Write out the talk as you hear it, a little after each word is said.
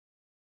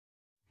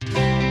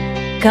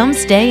Come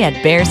stay at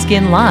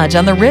Bearskin Lodge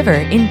on the river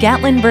in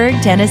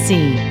Gatlinburg,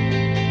 Tennessee.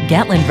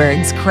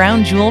 Gatlinburg's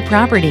crown jewel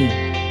property.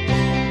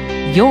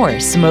 Your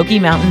Smoky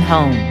Mountain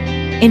home.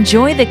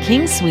 Enjoy the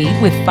King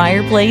Suite with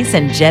fireplace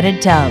and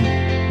jetted tub.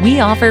 We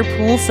offer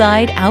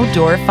poolside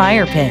outdoor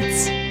fire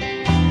pits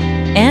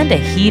and a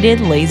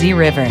heated lazy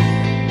river,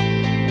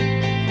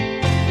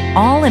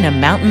 all in a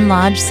mountain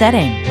lodge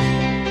setting.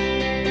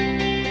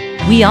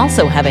 We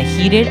also have a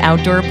heated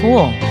outdoor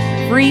pool,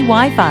 free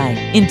Wi-Fi,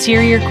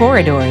 interior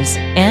corridors,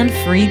 and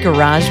free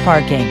garage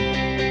parking.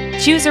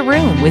 Choose a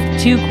room with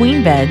 2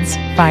 queen beds,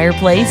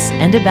 fireplace,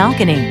 and a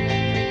balcony,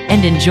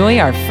 and enjoy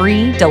our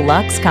free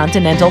deluxe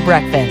continental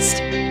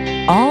breakfast.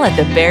 All at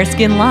the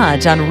Bearskin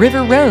Lodge on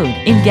River Road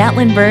in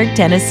Gatlinburg,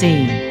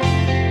 Tennessee.